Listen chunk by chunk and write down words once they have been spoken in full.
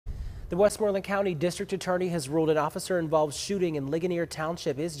The Westmoreland County District Attorney has ruled an officer-involved shooting in Ligonier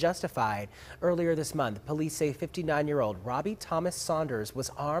Township is justified. Earlier this month, police say 59-year-old Robbie Thomas Saunders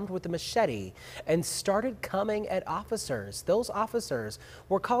was armed with a machete and started coming at officers. Those officers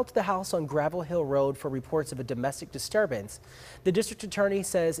were called to the house on Gravel Hill Road for reports of a domestic disturbance. The District Attorney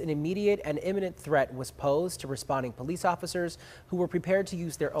says an immediate and imminent threat was posed to responding police officers who were prepared to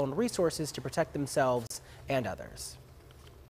use their own resources to protect themselves and others.